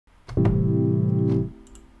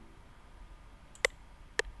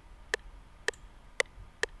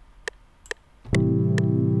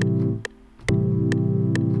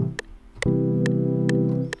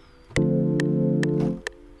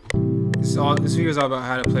this video is all about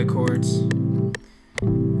how to play chords. I'm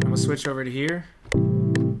gonna switch over to here.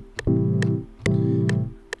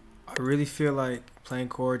 I really feel like playing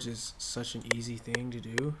chords is such an easy thing to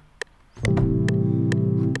do.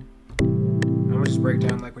 I'm gonna just break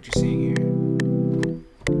down like what you're seeing here.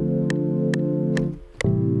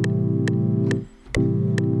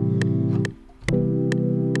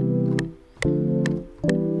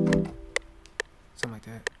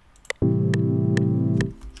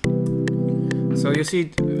 So you'll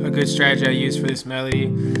see a good strategy I use for this melody.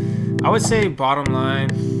 I would say bottom line,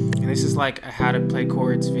 and this is like a how to play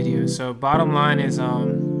chords video. So bottom line is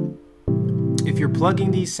if you're plugging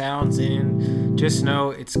these sounds in, just know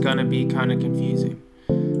it's gonna be kind of confusing.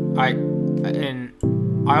 I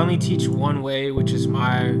only teach one way, which is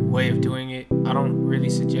my way of doing it. I don't really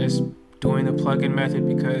suggest doing the plug-in method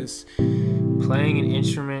because playing an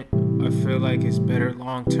instrument I feel like is better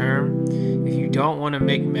long term. If you don't want to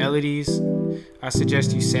make melodies, I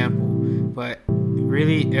suggest you sample, but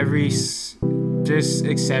really there's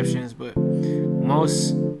exceptions, but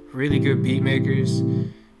most really good beat makers,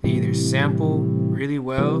 they either sample really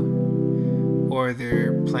well or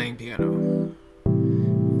they're playing piano.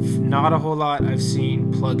 Not a whole lot I've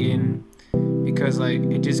seen plug in, because like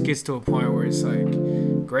it just gets to a point where it's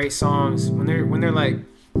like great songs when you're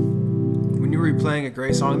replaying a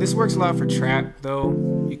great song. This works a lot for trap though.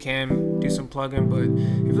 You can do some plug-in, but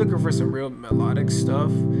if you're looking for some real melodic stuff,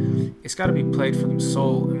 it's got to be played for the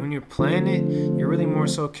soul. And when you're playing it, you're really more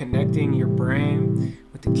so connecting your brain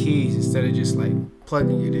with the keys instead of just like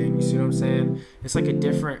plugging it in. You see what I'm saying? It's like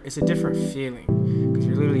it's a different feeling because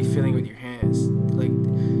you're literally feeling with your hands. Like,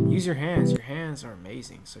 use your hands. Your hands are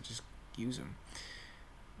amazing, so just use them.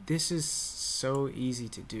 This is so easy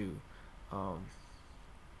to do.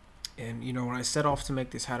 And you know, when I set off to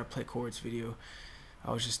make this how to play chords video,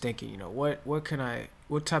 I was just thinking, you know, what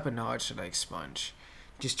type of knowledge should I expunge?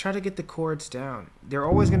 Just try to get the chords down. They're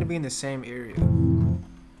always going to be in the same area, and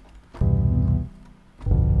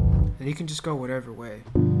you can just go whatever way.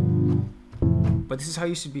 But this is how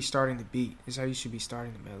you should be starting the beat. This is how you should be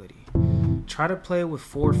starting the melody. Try to play with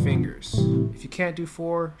 4 fingers. If you can't do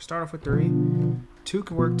 4, start off with 3. 2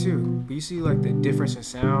 can work too. But you see like the difference in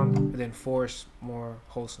sound, and then 4 is more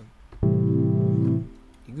wholesome. You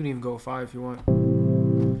can even go 5 if you want.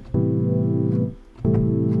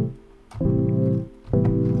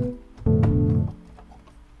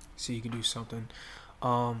 See, you can do something.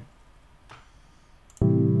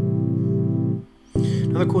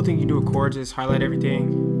 Another cool thing you do with chords is highlight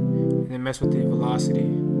everything and then mess with the velocity,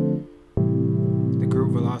 the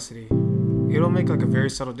group velocity. It'll make like a very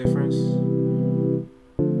subtle difference.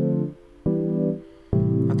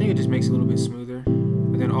 I think it just makes it a little bit smoother.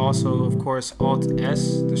 And then also, of course, Alt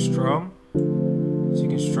S, the strum, so you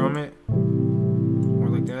can strum it more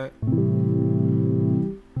like that.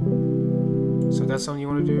 So that's something you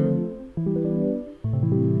want to do.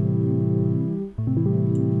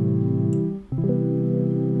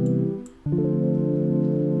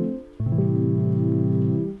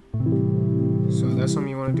 So that's something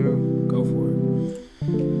you want to do, go for it.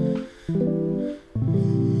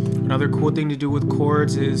 Another cool thing to do with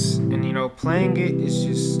chords is, and you know, playing it is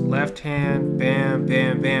just left hand, bam,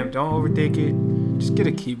 bam, bam. Don't overthink it. Just get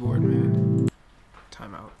a keyboard, man.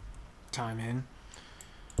 Time out. Time in.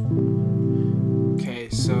 Okay,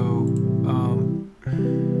 so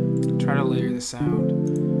try to layer the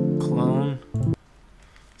sound. Clone.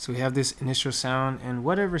 So we have this initial sound, and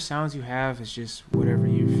whatever sounds you have is just whatever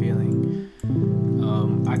you're feeling.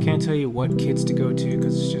 I can't tell you what kits to go to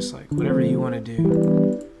because it's just like whatever you want to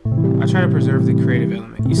do. I try to preserve the creative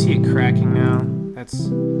element. You see it cracking now. That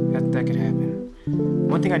could happen.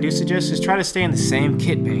 One thing I do suggest is try to stay in the same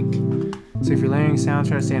kit bank. So if you're layering sound,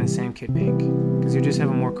 try to stay in the same kit bank because you just have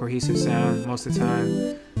a more cohesive sound most of the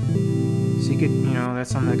time. So you could, you know,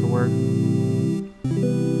 that's something that could work.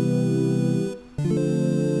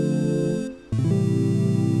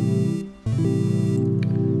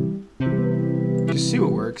 Just see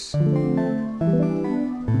what works.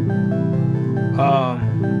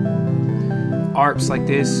 ARPs like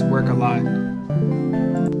this work a lot. You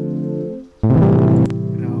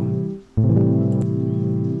know.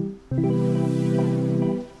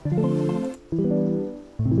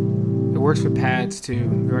 It works for pads too.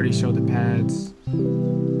 We already showed the pads.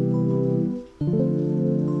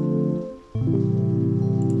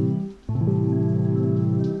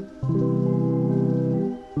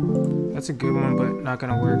 That's a good one, but not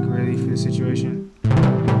gonna work really for the situation.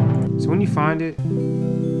 So when you find it,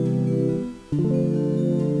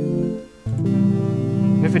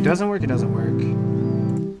 if it doesn't work, it doesn't work.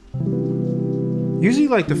 Usually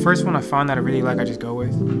like the first one I find that I really like, I just go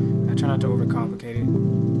with. I try not to overcomplicate it.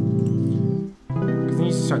 Because then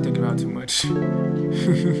you start thinking about it too much.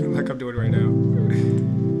 Like I'm doing right now.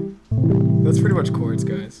 That's pretty much chords,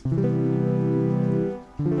 guys.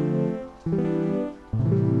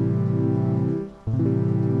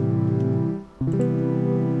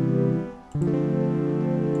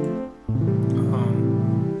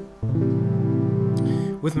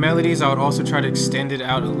 With melodies, I would also try to extend it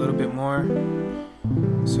out a little bit more.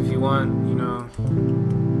 So if you want, you know,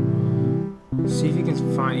 see if you can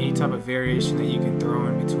find any type of variation that you can throw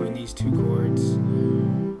in between these two chords.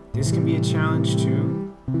 This can be a challenge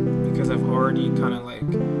too, because I've already kind of like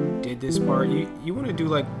did this part. You want to do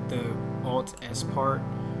like the Alt S part,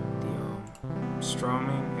 the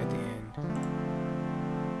strumming at the end.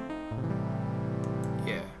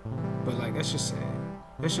 Yeah, but like that's just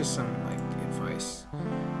some like advice.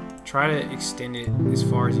 Try to extend it as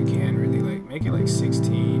far as you can, really. Like make it like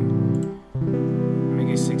 16, make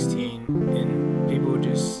it 16, and people would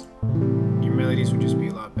just, your melodies would just be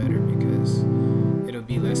a lot better because it'll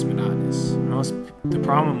be less monotonous. The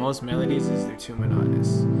problem with most melodies is they're too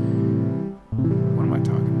monotonous. What am I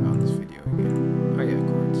talking about in this video again? Oh yeah,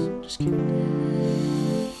 chords. Just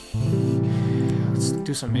kidding. Let's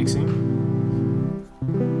do some mixing.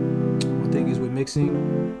 One thing is with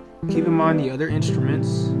mixing, keep in mind the other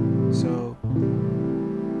instruments. So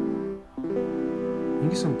you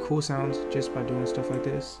get some cool sounds just by doing stuff like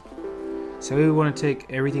this. So we want to take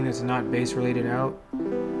everything that's not bass related out. We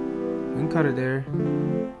can cut it there.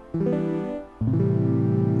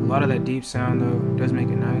 A lot of that deep sound though does make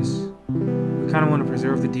it nice. We kind of want to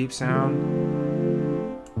preserve the deep sound.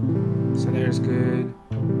 So there's good.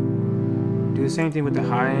 Do the same thing with the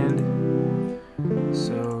high end.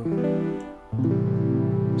 So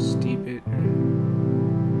steep it.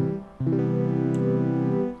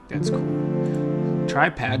 That's cool. Try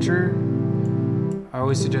Patcher. I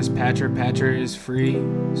always suggest Patcher. Patcher is free,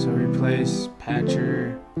 so replace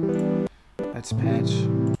Patcher. That's patch.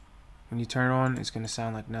 When you turn it on, it's gonna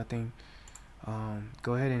sound like nothing.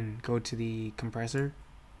 Go ahead and go to the compressor.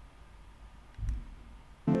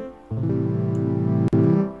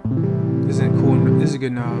 This is cool. This is a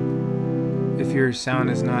good knob. If your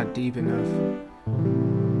sound is not deep enough.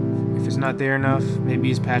 If it's not there enough, maybe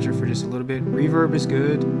use Patcher for just a little bit. Reverb is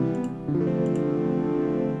good.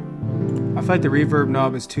 I feel like the reverb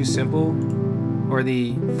knob is too simple, or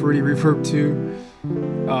the Fruity Reverb 2.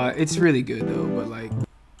 It's really good though, but like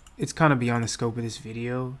it's kind of beyond the scope of this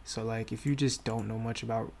video. So like if you just don't know much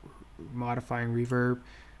about modifying reverb,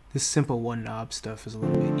 this simple one knob stuff is a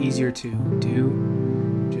little bit easier to do.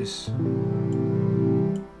 Just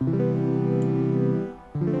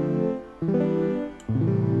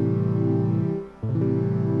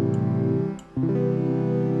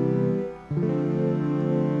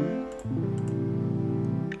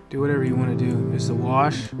do whatever you want to do. It's the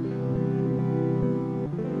wash.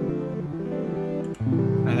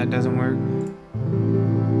 No, that doesn't work.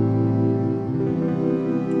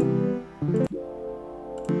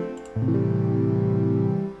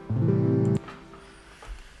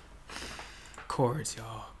 Chords,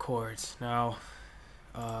 y'all. Chords. Now,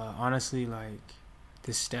 honestly, like,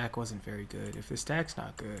 this stack wasn't very good. If the stack's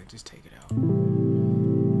not good, just take it out.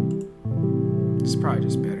 It's probably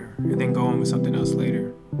just better. And then go on with something else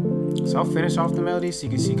later. So I'll finish off the melody so you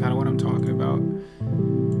can see kind of what I'm talking about.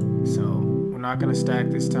 So we're not going to stack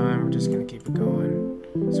this time. We're just going to keep it going.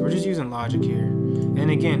 So we're just using Logic here. And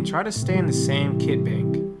again, try to stay in the same kit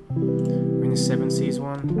bank. We're in the 7/Cs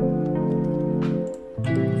one.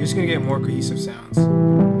 You're just going to get more cohesive sounds.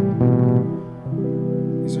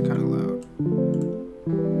 These are kind of loud.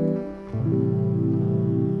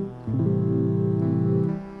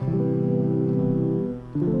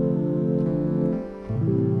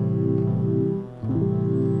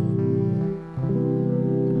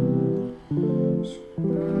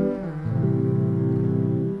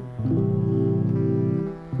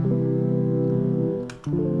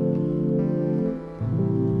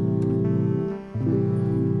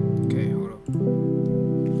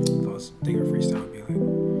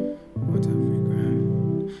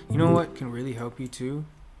 Help you too,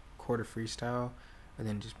 quarter freestyle, and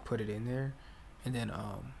then just put it in there, and then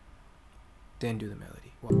do the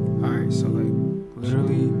melody. Well, all right, so like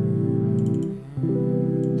literally,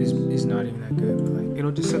 this is not even that good, but like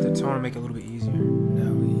it'll just set the tone and make it a little bit easier.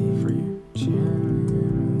 Now we for you.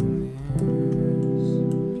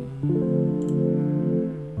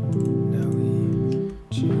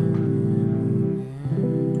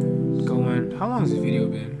 Going. How long has this video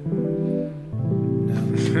been?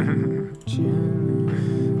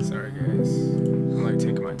 Sorry guys, I'm like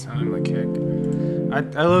taking my time like heck.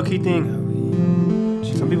 I low-key think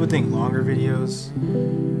some people people think longer videos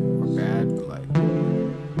are bad, but like,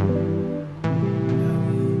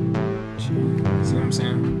 see what I'm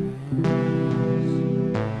saying?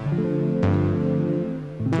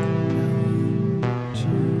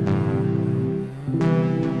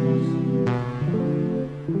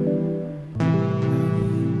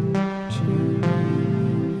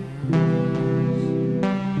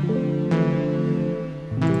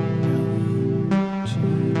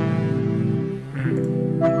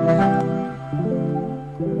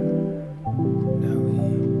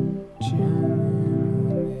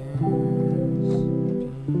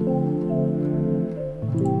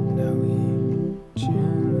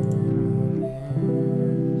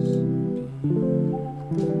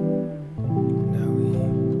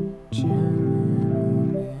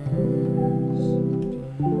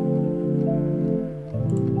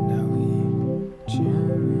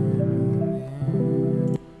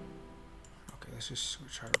 Let's just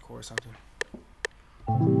try to record something.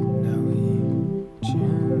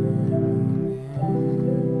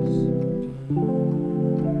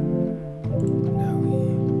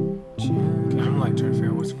 Okay, I'm like trying to figure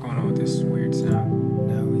out what's going on with this weird sound.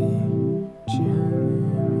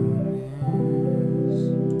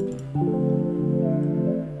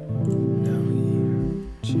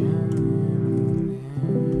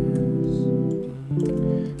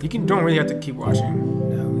 You don't really have to keep watching.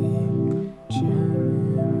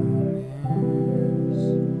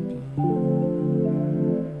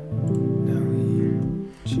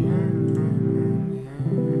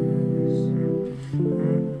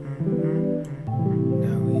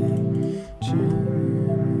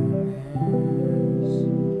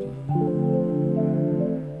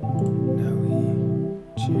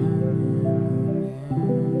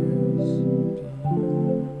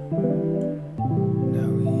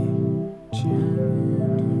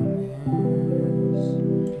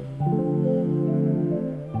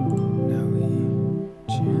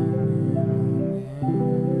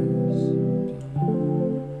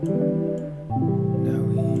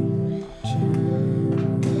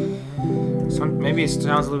 Maybe it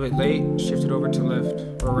sounds a little bit late. Shift it over to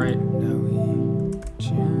left or right.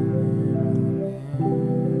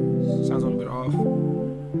 Sounds a little bit off.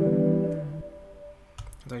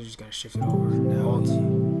 I thought you just gotta shift it over. Alt.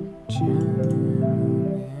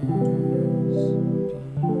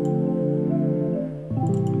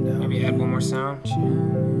 Maybe add one more sound.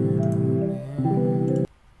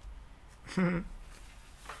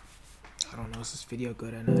 I don't know, is this video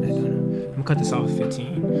good or not? I don't know. I'm gonna cut this off at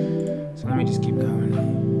 15. So let me just keep going.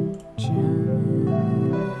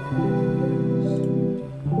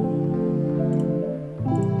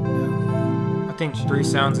 I think 3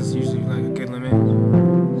 sounds is usually like a good limit.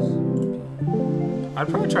 I'd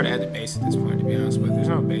probably try to add the bass at this point, to be honest, but there's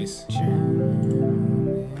no bass here.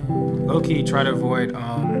 Low-key, try to avoid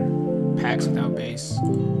packs without bass,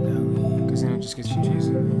 because then it just gets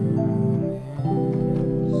confusing.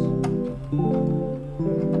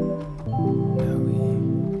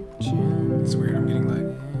 It's weird, I'm getting like,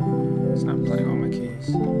 it's not playing all my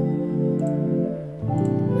keys.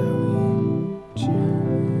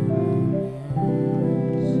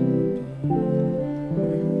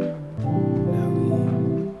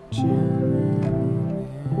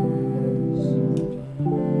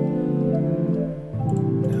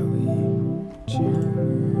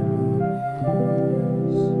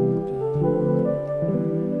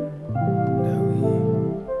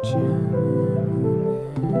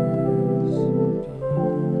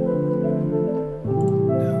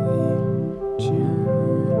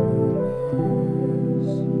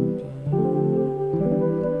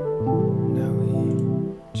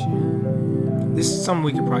 This is something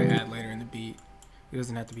we could probably add later in the beat. It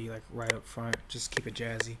doesn't have to be like right up front. Just keep it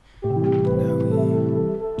jazzy.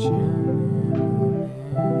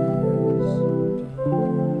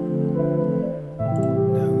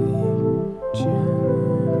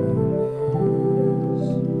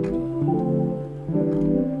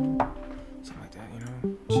 Something like that, you know?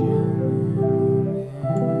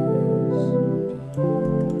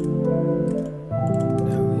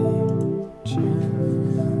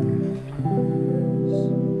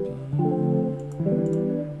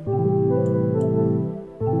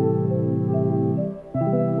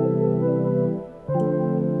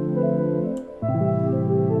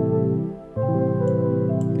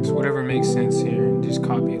 Whatever makes sense here, and just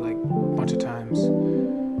copy it like a bunch of times.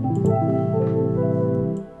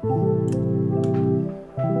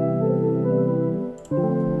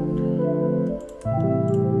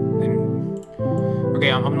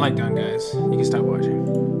 Okay, I'm like done, guys. You can stop watching.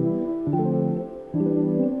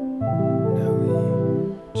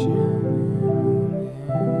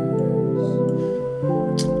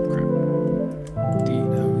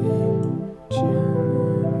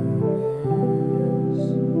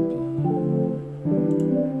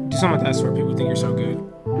 something like that sort. People think you're so good.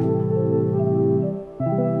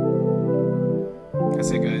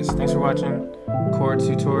 That's it, guys. Thanks for watching. Chords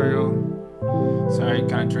tutorial. Sorry, it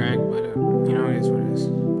kind of dragged, but you know, it is what it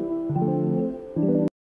is.